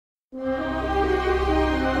Okay,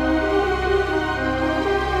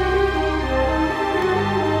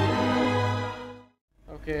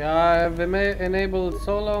 I've enabled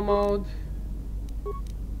solo mode.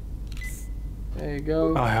 There you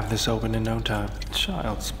go. I'll have this open in no time.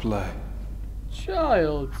 Child's play.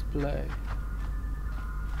 Child's play.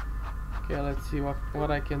 Okay, let's see what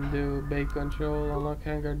I can do. Bay control, unlock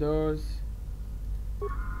hangar doors.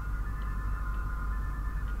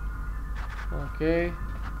 Okay.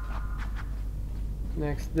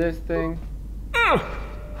 Next, this thing.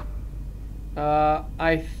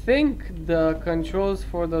 I think the controls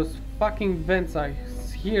for those fucking vents are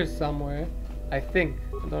here somewhere. I think.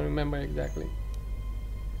 I don't remember exactly.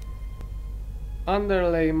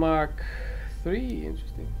 Underlay Mark 3.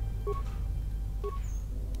 Interesting.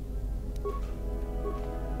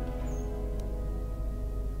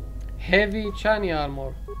 Heavy Chani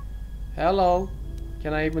armor. Hello.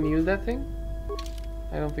 Can I even use that thing?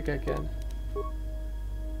 I don't think I can.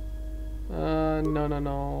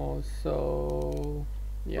 No. So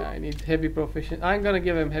yeah, I need heavy proficiency. I'm gonna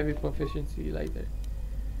give him heavy proficiency later.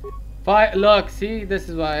 Look, see, this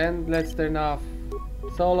is why. And let's turn off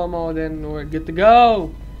solo mode and we're good to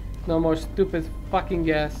go. No more stupid fucking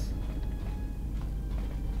gas.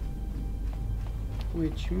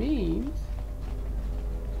 Which means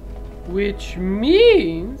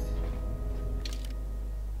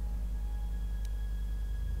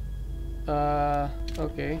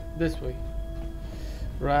okay, this way.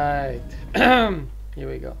 Right. Here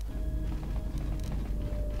we go.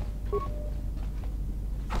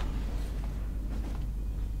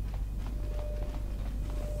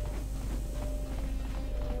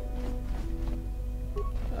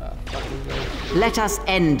 Let us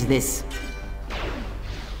end this.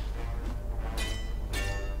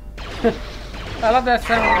 I love that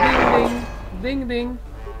sound. Ding ding.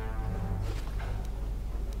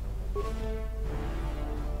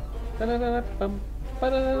 Ding ding.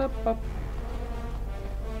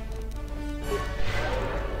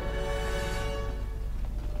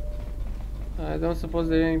 I don't suppose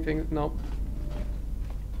there's anything. Nope.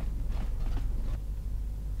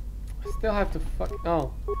 I still have to fuck.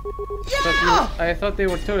 Oh. I thought they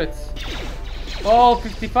were turrets. Oh,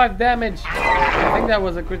 55 damage. I think that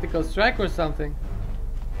was a critical strike or something.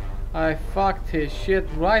 I fucked his shit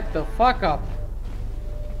right the fuck up.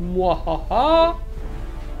 Mwahaha.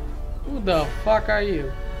 Who the fuck are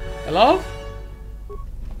you? Hello?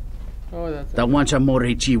 Oh, that's Da wancha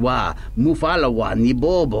morichiwa mufalawa ni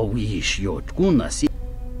bobo wish yot kuna si.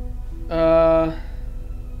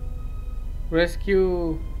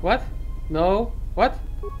 Rescue. What? No. What?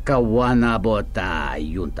 Kawana bota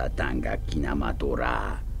yunta tanga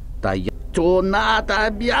kinamatura. Ta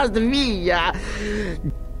tonata biasvia.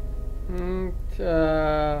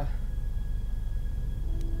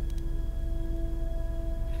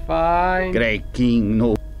 Fine. Great King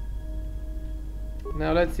no.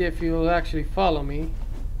 Now let's see if you'll actually follow me.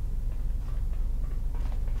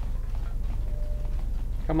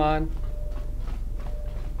 Come on.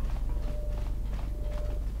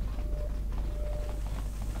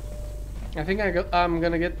 I think I'm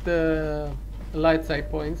gonna get the light side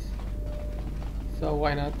points. So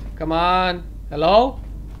why not? Come on. Hello?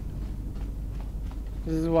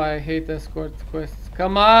 This is why I hate escort quests.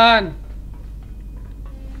 Come on.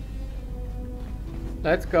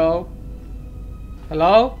 Let's go.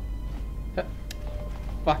 Hello?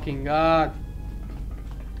 Fucking God.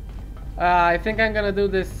 I think I'm gonna do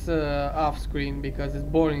this off screen because it's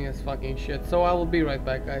boring as fucking shit. So I will be right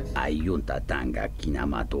back, guys. Ayunta tanga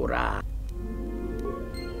kinamatura.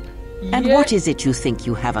 And what is it you think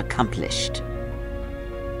you have accomplished?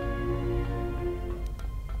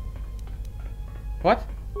 What?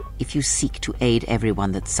 If you seek to aid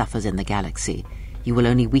everyone that suffers in the galaxy, you will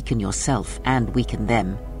only weaken yourself and weaken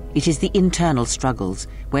them. It is the internal struggles,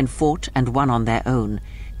 when fought and won on their own,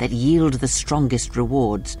 that yield the strongest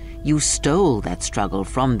rewards. You stole that struggle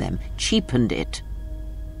from them, cheapened it.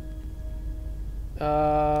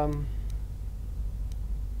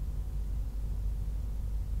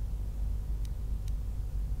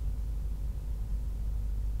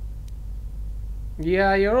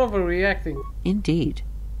 Yeah, you're overreacting. Indeed.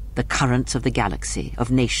 The currents of the galaxy,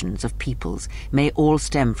 of nations, of peoples, may all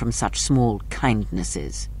stem from such small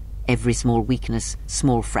kindnesses. Every small weakness,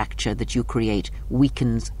 small fracture that you create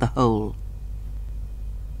weakens the whole.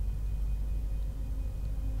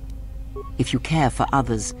 If you care for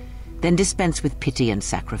others, then dispense with pity and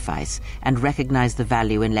sacrifice, and recognize the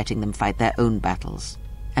value in letting them fight their own battles.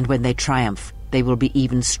 And when they triumph, they will be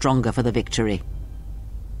even stronger for the victory.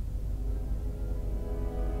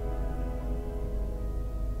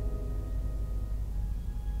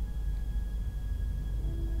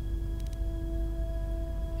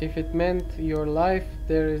 If it meant your life,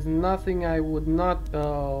 there is nothing I would not.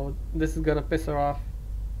 Oh, this is gonna piss her off.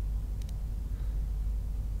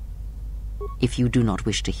 If you do not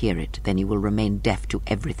wish to hear it, then you will remain deaf to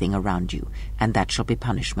everything around you, and that shall be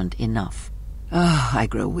punishment enough. Ah, I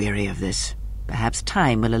grow weary of this. Perhaps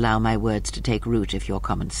time will allow my words to take root if your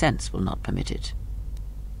common sense will not permit it.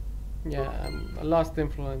 Yeah, I lost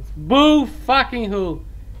influence. Boo fucking who?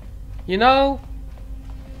 You know?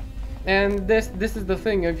 And this is the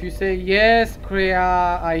thing. If you say, yes,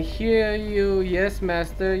 Kriya, I hear you, yes,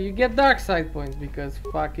 master, you get dark side points because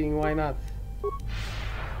fucking why not?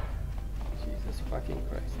 Jesus fucking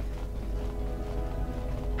Christ.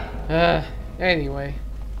 Anyway.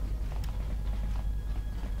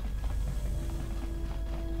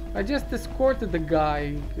 I just escorted the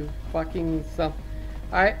guy. Fucking some.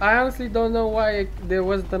 I honestly don't know why there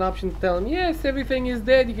wasn't an option to tell him, yes, everything is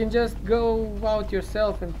dead, you can just go out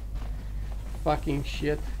yourself and fucking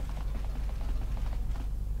shit.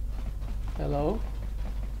 Hello?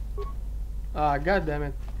 Ah, god damn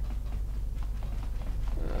it.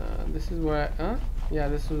 This is where I, huh? Yeah,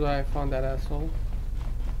 this is where I found that asshole.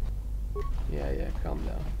 Yeah, calm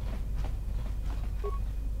down.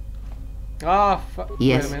 Ah,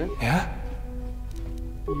 yes. Wait a minute. Yeah?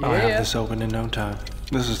 Yeah. I'll have this open in no time.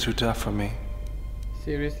 This is too tough for me.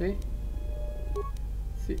 Seriously?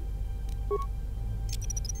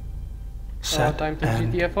 Set Time to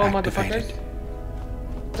and GTFO, activated.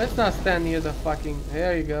 motherfuckers. Let's not stand near the fucking.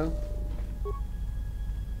 There you go.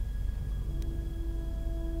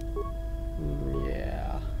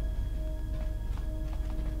 Yeah.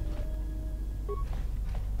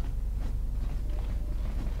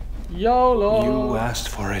 YOLO! You asked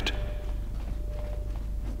for it.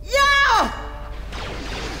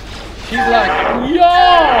 She's like, How yo!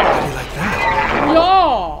 do you like that?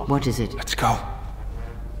 Yo! What is it? Let's go.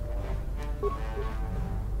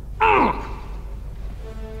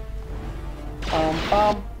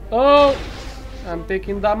 Oh! I'm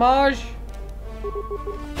taking damage.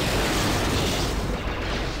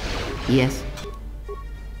 Yes.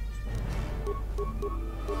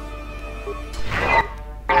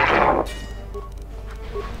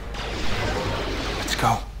 Let's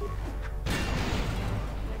go.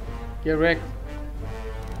 Get wrecked.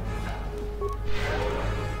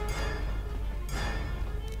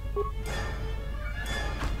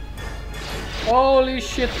 Holy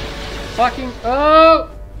shit. Fucking. Oh!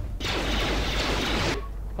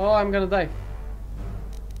 Oh, I'm gonna die.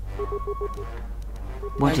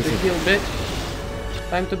 What Time is to it? heal, bitch.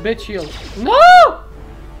 Time to bitch heal. No!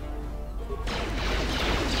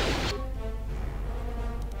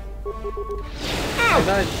 I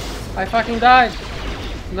died. I fucking died.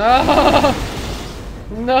 No!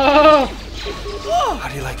 No! How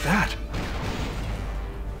do you like that?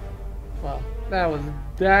 Well, that was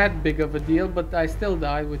that big of a deal, but I still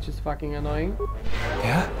died, which is fucking annoying.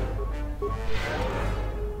 Yeah?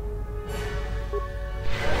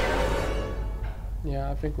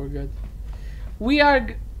 Yeah, I think we're good. We are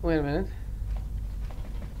wait a minute.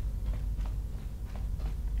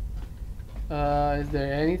 Is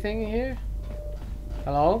there anything here?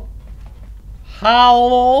 Hello?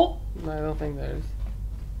 Hello? No, I don't think there is.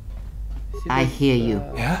 See I this, hear you.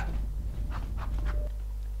 Yeah?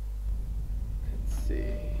 Let's see.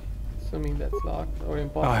 Assuming that's locked or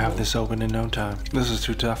impossible. I'll have this open in no time. This is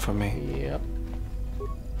too tough for me. Yep.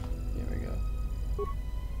 Here we go.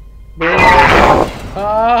 Boom.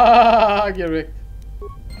 Ah, get wrecked.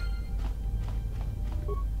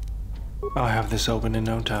 I'll have this open in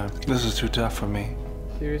no time. This is too tough for me.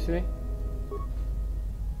 Seriously?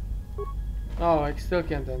 Oh, I still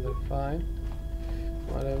can't enter. Fine.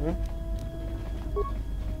 Whatever.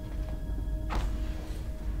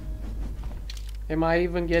 Am I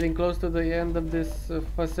even getting close to the end of this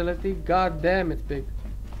facility? God damn, it's big.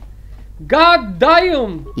 God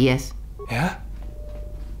damn! Yes. Yeah?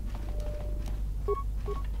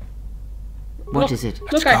 What is it?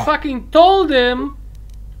 Look, go. I fucking told him!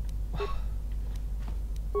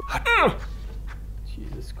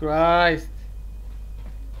 Jesus Christ.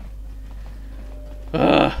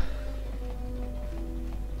 Ugh.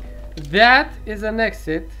 That is an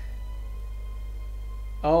exit.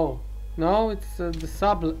 Oh. No, it's the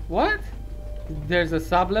sub. What? There's a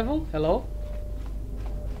sub level? Hello?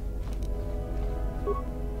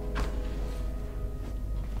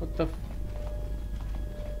 What the?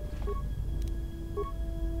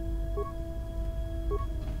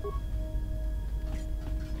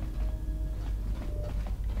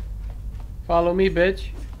 Follow me, bitch.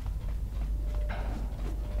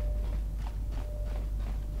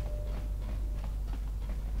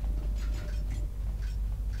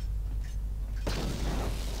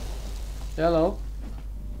 Hello.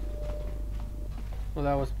 Well,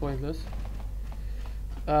 that was pointless.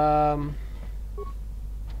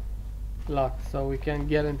 Locked, so we can't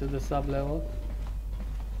get into the sub-level.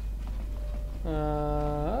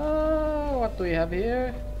 What do we have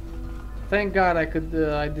here? Thank God I could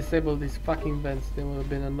I disabled these fucking vents. They would have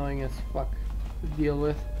been annoying as fuck to deal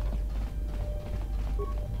with.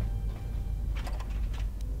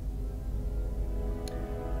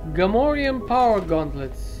 Gamorrean power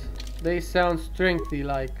gauntlets. They sound strengthy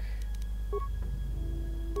like.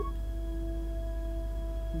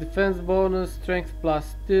 Defense bonus, strength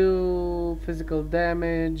 +2, physical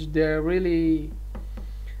damage. They're really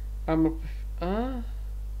armor.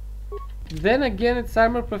 Then again, it's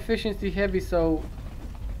armor proficiency heavy, so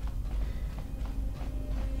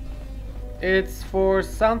it's for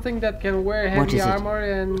something that can wear heavy armor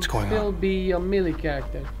and still be a melee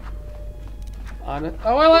character. On it.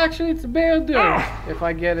 Oh well, actually, it's better if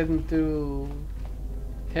I get it into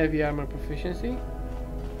heavy armor proficiency.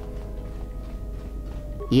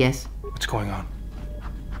 Yes. What's going on?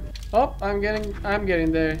 Oh, I'm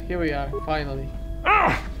getting there. Here we are, finally.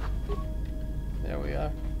 There we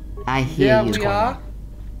are. I hear you. We are.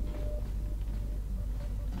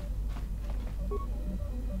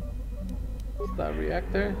 Start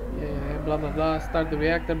reactor. Yeah, blah blah blah. Start the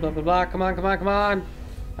reactor. Blah blah blah. Come on, come on, come on.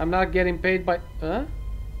 I'm not getting paid by. Huh?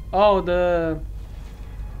 Oh, the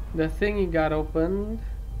thingy got opened.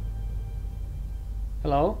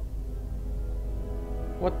 Hello?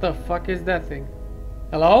 What the fuck is that thing?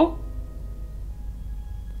 Hello?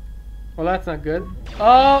 Well, that's not good.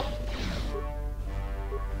 Oh!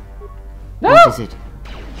 No! What is it?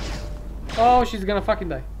 Oh, she's gonna fucking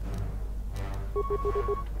die.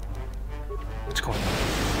 What's going on?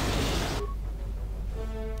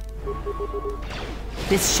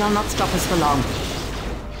 This shall not stop us for long.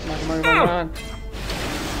 Come on, come on, come on.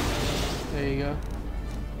 There you go.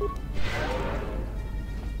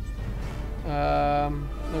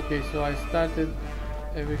 Okay, so I started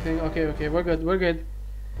everything. Okay, okay, we're good, we're good.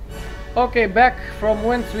 Okay, back from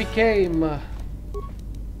whence we came.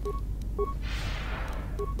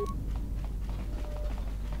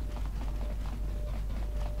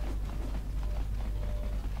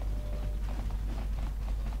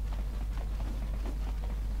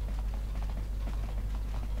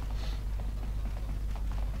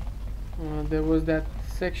 There was that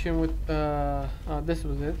section with this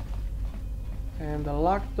was it. And the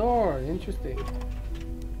locked door, interesting.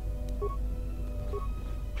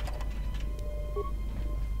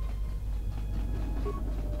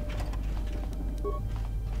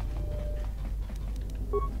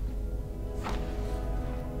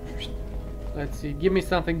 Let's see, give me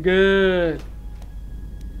something good.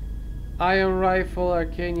 Iron rifle,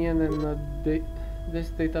 Arcanian, and this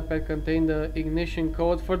data pad contained the ignition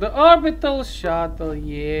code for the orbital shuttle.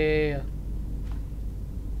 Yeah.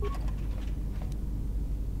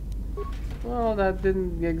 Well, that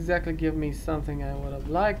didn't exactly give me something I would have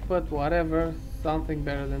liked, but whatever. Something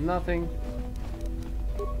better than nothing.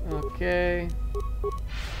 Okay.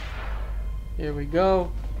 Here we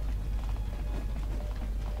go.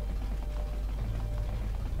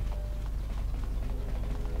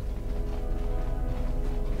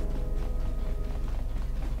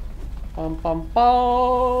 Pum pum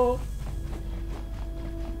pum.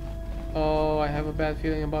 Oh, I have a bad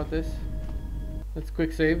feeling about this. Let's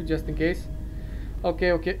quick save just in case.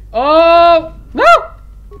 Okay, okay. Oh no!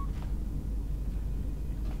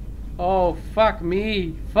 Oh fuck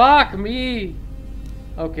me! Fuck me!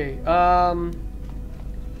 Okay. Don't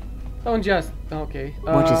just. Okay.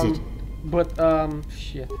 What is it? But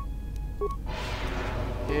shit.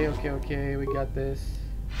 Okay, okay, okay. We got this.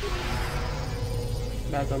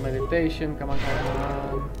 Battle meditation. Come on, come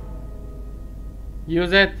on.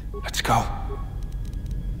 Use it. Let's go.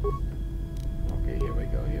 Okay, here we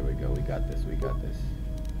go. Here we go. We got this. We got this.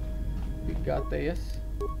 We got this.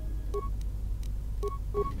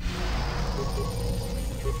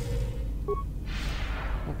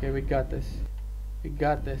 Okay, we got this. We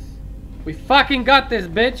got this. We fucking got this,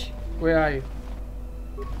 bitch. Where are you?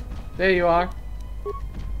 There you are.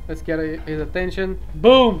 Let's get his attention.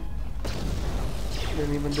 Boom.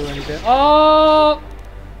 Didn't even do anything. Oh!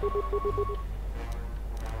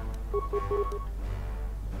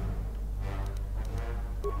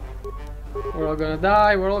 We're all gonna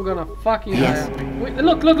die. We're all gonna fucking die. Wait,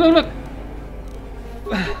 look, look, look, look.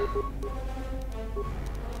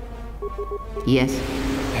 Yes.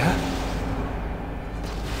 Yeah?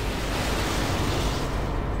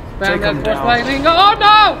 Spam that force lightning. Oh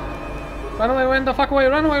no! Run away, run the fuck away,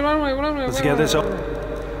 run away, run away, run away. Let's get this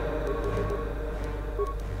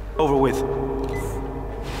over with.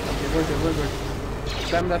 Okay, we're good, we're good.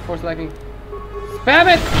 Spam that force lightning. Spam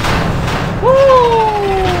it! Woo!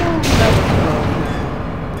 That was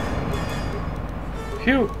close.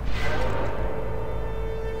 Phew.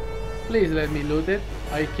 Please let me loot it.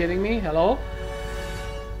 Are you kidding me? Hello?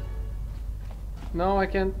 No, I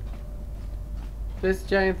can't. This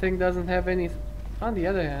giant thing doesn't have any. On the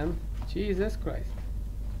other hand, Jesus Christ.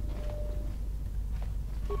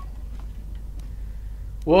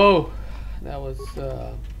 Whoa, that was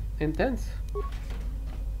intense.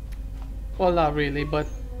 Well, not really, but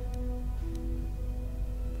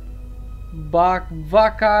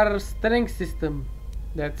Vakar strength system.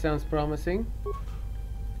 That sounds promising.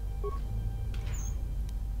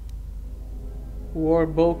 War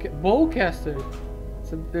bowcaster.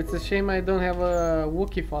 It's a shame I don't have a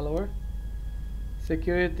Wookiee follower.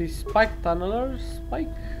 Security spike tunneler. Spike.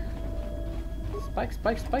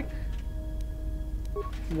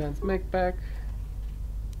 Advanced mech pack.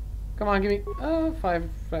 Come on, give me 5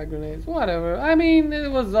 frag grenades. Whatever. I mean,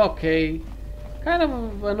 it was okay. Kind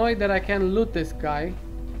of annoyed that I can't loot this guy.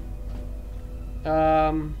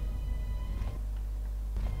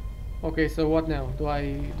 Okay, so what now? Do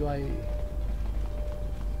I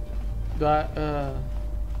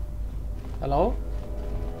hello?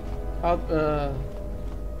 How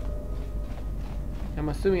I'm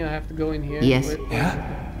assuming I have to go in here. Yes.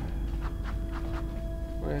 Yeah?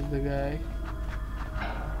 Where's the guy?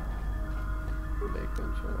 Bay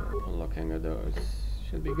control. Unlock hangar doors.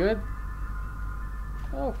 Should be good.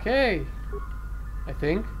 Okay. I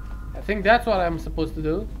think that's what I'm supposed to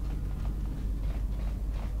do.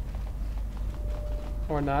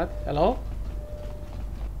 Or not. Hello?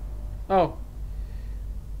 Oh.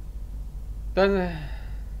 Doesn't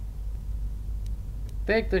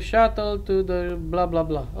take the shuttle to the blah blah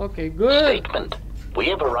blah. Okay, good. Statement. We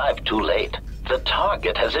have arrived too late. The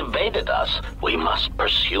target has evaded us. We must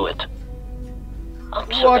pursue it.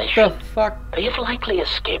 Observation. What the fuck? They have likely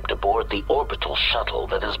escaped aboard the orbital shuttle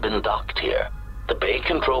that has been docked here. The Bay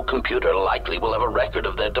control computer likely will have a record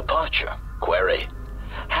of their departure. Query.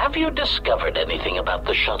 Have you discovered anything about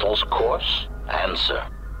the shuttle's course? Answer.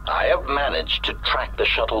 I have managed to track the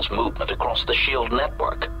shuttle's movement across the SHIELD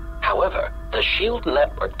network. However, the SHIELD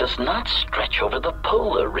network does not stretch over the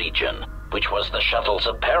polar region, which was the shuttle's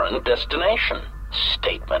apparent destination.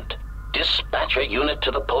 Statement. Dispatch a unit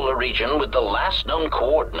to the polar region with the last known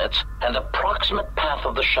coordinates and approximate path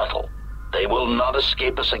of the shuttle. They will not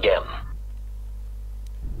escape us again.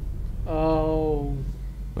 Oh.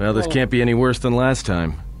 Well, this can't be any worse than last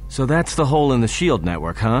time. So that's the hole in the SHIELD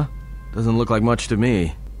network, huh? Doesn't look like much to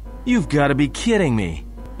me. You've got to be kidding me.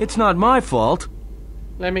 It's not my fault.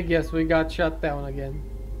 Let me guess, we got shut down again.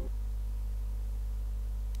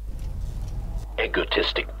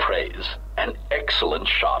 Egotistic praise. An excellent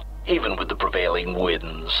shot, even with the prevailing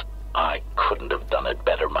winds. I couldn't have done it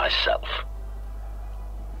better myself.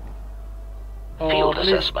 Field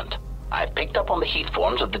assessment. I've picked up on the heat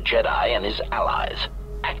forms of the Jedi and his allies.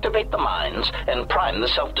 Activate the mines and prime the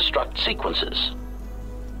self-destruct sequences.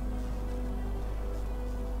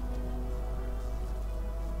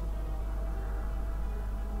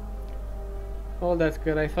 Oh, that's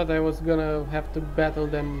good. I thought I was gonna have to battle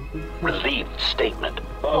them. Relieved statement.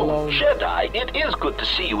 Oh, alone. Jedi, it is good to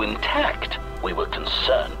see you intact. We were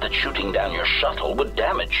concerned that shooting down your shuttle would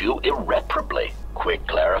damage you irreparably. Quick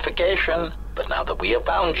clarification. But now that we have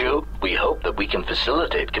found you, we hope that we can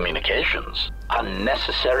facilitate communications.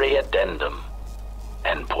 Unnecessary addendum.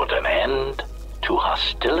 And put an end to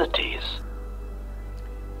hostilities.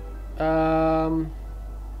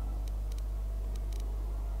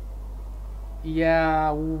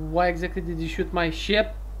 Yeah, why exactly did you shoot my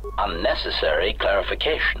ship? Unnecessary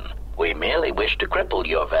clarification. We merely wish to cripple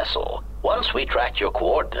your vessel. Once we tracked your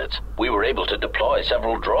coordinates, we were able to deploy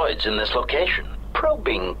several droids in this location.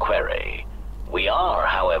 Probing query. We are,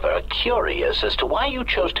 however, curious as to why you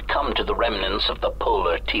chose to come to the remnants of the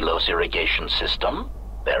polar Telos irrigation system.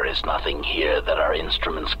 There is nothing here that our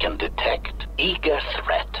instruments can detect. Eager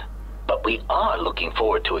threat. But we are looking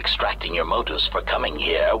forward to extracting your motives for coming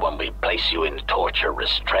here when we place you in torture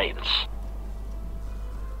restraints.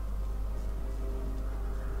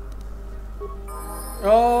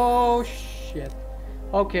 Oh shit.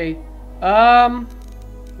 Okay.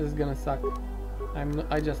 This is gonna suck.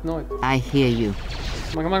 I just know it. I hear you.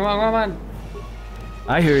 Come on.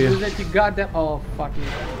 I hear you. Use that you goddamn. Oh fuck me.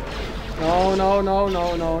 No.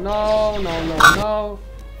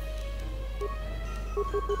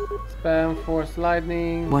 Spam force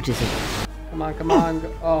lightning. What is it? Come on.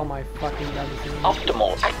 Oh my fucking god.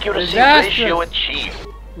 Optimal accuracy Disastrous. ratio achieved.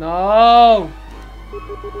 No.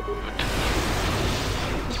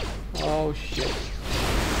 Oh shit.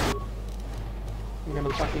 I'm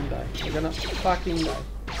gonna fucking die. I'm gonna fucking die.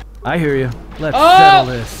 I hear you. Let's Oh! settle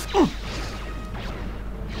this.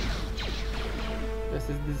 This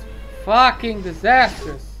is this fucking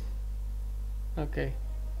disastrous. Okay.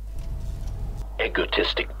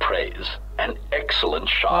 Egotistic praise. An excellent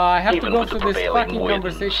shot. I have to even go with the through this prevailing fucking winds.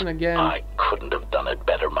 conversation again. I couldn't have done it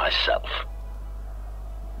better myself.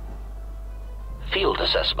 Field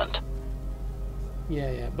assessment.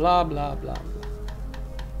 Yeah, blah blah blah blah.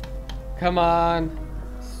 Come on.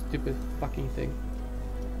 Stupid fucking thing.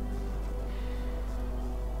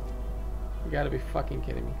 You gotta be fucking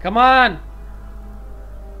kidding me. Come on!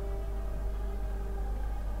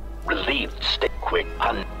 Relieved state. Quick.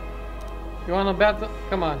 You wanna battle?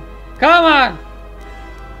 Come on. Come on!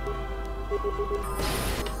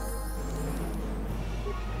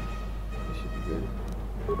 This should be good.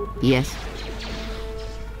 Yes.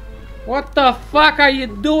 What the fuck are you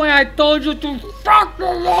doing? I told you to fucking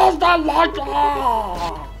use the light.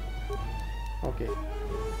 Okay.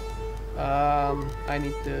 I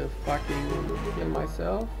need to fucking heal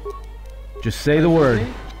myself. Just say the word.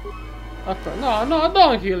 Of course. No,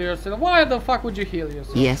 don't heal yourself. Why the fuck would you heal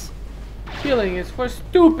yourself? Yes. Healing is for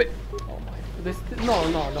stupid. Oh my.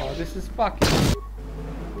 No. This is fucking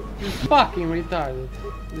retarded.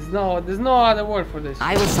 There's no other word for this.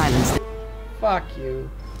 I will silence them. Fuck you.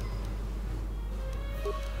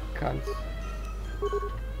 Cunts.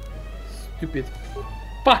 Stupid.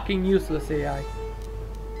 Fucking useless AI.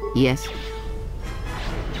 Yes.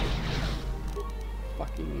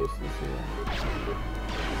 Fucking useless AI.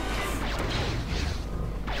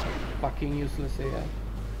 Fucking useless AI.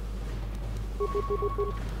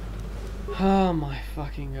 Oh my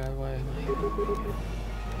fucking god, why am I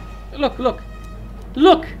here?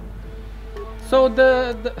 Look! So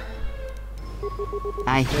the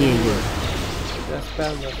I hear you. the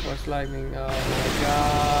spell that force lightning, oh my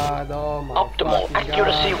god, oh my Optimal fucking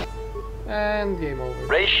accuracy. god. And game over.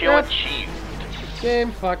 Ratio Yep. achieved.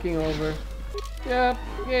 Game fucking over. Yep,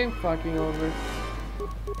 game fucking over.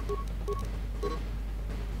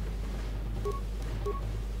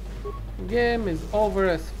 Game is over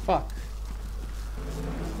as fuck.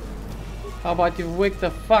 How about you wake the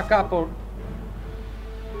fuck up or...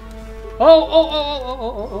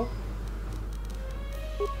 Oh.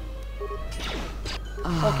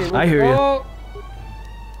 Okay, I hear you. oh.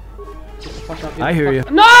 Get the fuck up, get I the hear fuck you.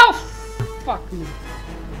 up. No! Fuck me.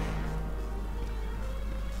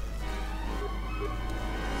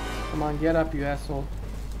 Come on, get up, you asshole.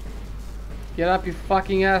 Get up, you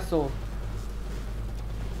fucking asshole.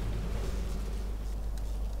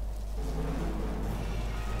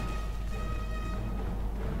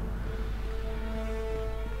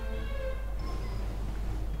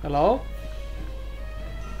 Hello?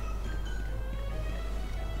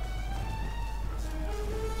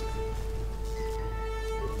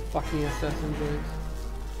 Fucking assassin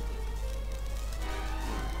droids.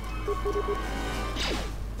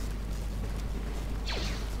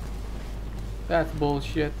 That's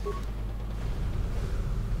bullshit.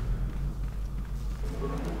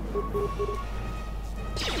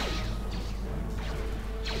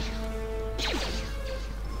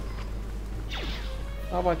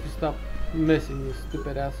 How about you stop missing, you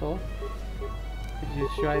stupid asshole? Could you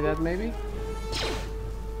try that maybe?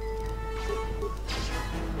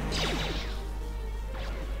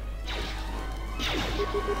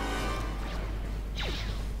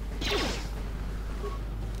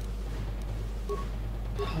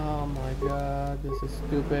 Oh my god, this is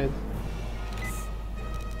stupid.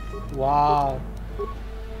 Wow.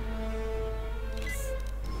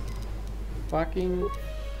 Fucking...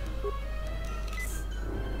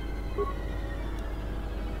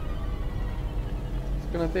 It's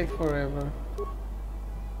gonna take forever.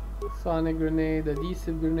 Sonic grenade,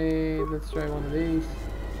 adhesive grenade, let's try one of these.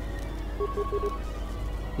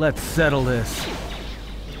 Let's settle this.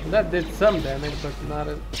 That did some damage, but not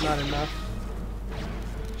enough.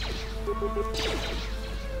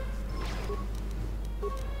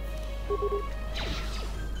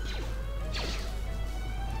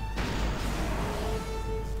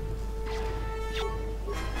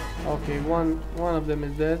 Okay, one of them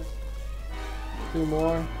is dead. Two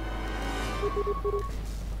more.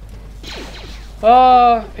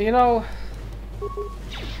 You know,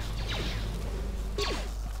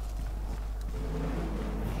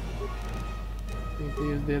 need to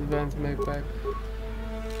use the advanced mag pack.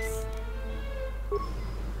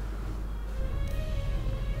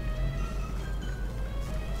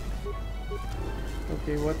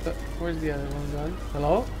 Okay, what the? Where's the other one gone?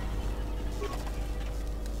 Hello?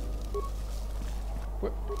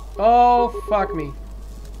 Oh, fuck me.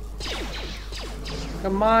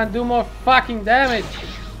 Come on, do more fucking damage.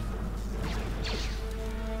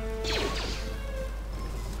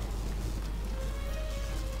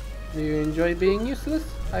 Do you enjoy being useless?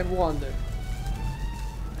 I wonder.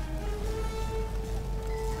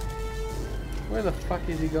 Where the fuck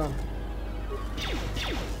is he gone?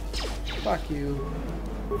 Fuck you.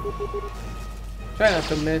 Try not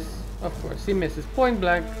to miss. Of course, he misses point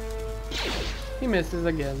blank. He misses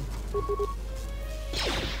again.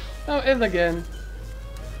 Oh, and again.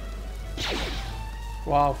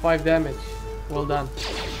 Wow, 5 damage. Well done.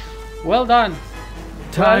 Well done.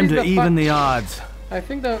 Time to even the odds. I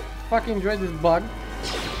think the fucking droid is bugged.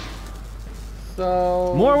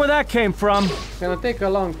 So... More where that came from. It's gonna take a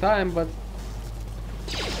long time, but...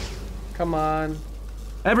 Come on.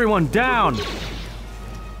 Everyone down.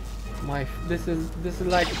 This is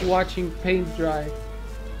like watching paint dry.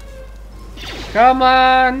 Come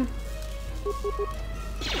on.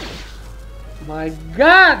 My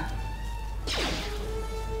God.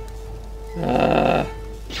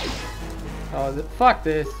 Oh, fuck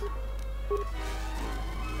this.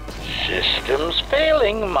 Systems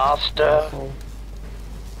failing, Master. Asshole.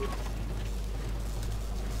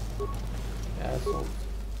 Assholes.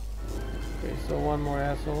 Okay, so one more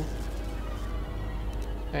asshole.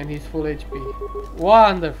 And he's full HP.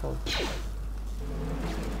 Wonderful.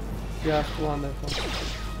 Just wonderful.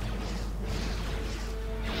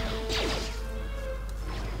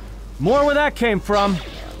 More where that came from.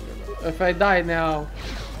 If I die now.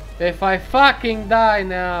 If I fucking die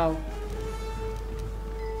now.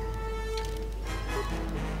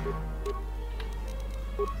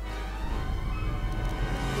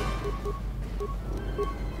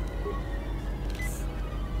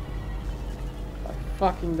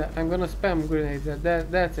 Fucking that. I'm gonna spam grenades.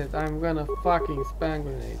 That's it. I'm gonna fucking spam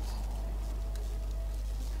grenades.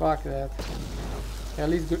 Fuck that. At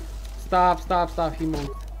least stop. He moved.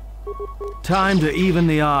 Time to even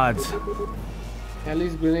the odds. At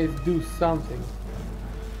least grenades do something.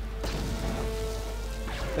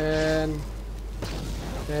 10.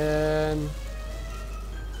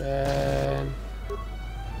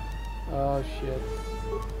 Oh shit.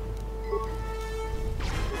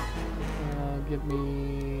 Give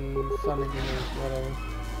me sonic grenades, whatever.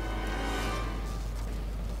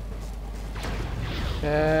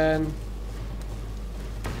 10.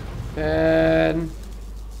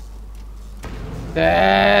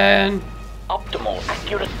 Optimal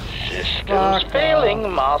accuracy. Systems failing,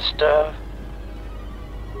 Master.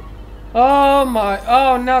 Oh my,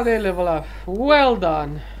 oh, now they level up. Well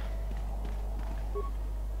done.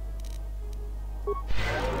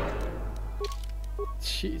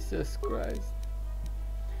 Jesus Christ.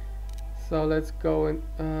 So let's go and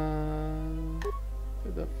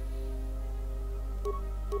to the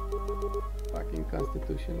fucking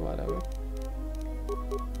Constitution, whatever.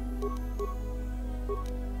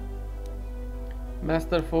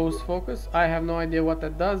 Master Force Focus. I have no idea what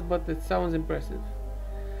that does, but it sounds impressive.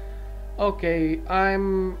 Okay,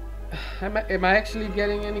 am I actually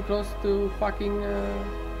getting any close to fucking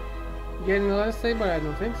getting a lightsaber? I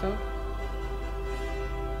don't think so.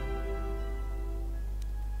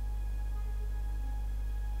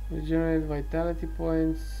 Regenerate vitality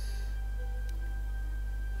points.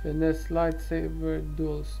 Finesse lightsaber,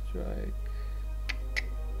 dual strike.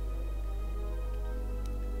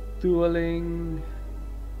 Dueling.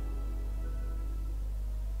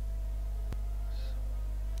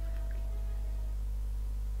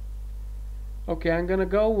 Okay, I'm gonna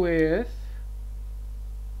go with...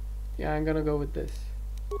 Yeah, I'm gonna go with this.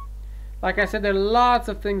 Like I said, there are lots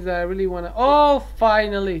of things that I really wanna... Oh,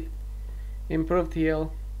 finally! Improved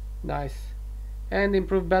heal. Nice. And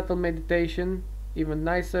improved battle meditation. Even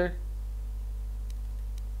nicer.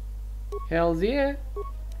 Hells yeah.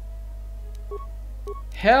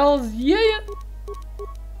 Hells yeah.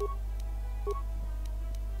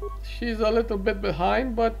 She's a little bit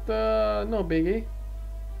behind, but no biggie.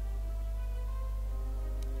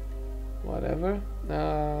 Whatever.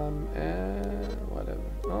 Whatever.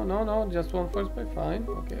 Oh no, just one first play. Fine.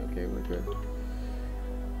 Okay, we're good.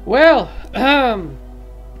 Well,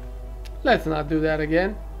 let's not do that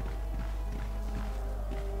again.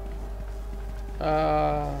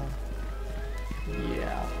 Yeah.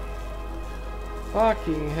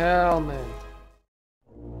 Fucking hell, man.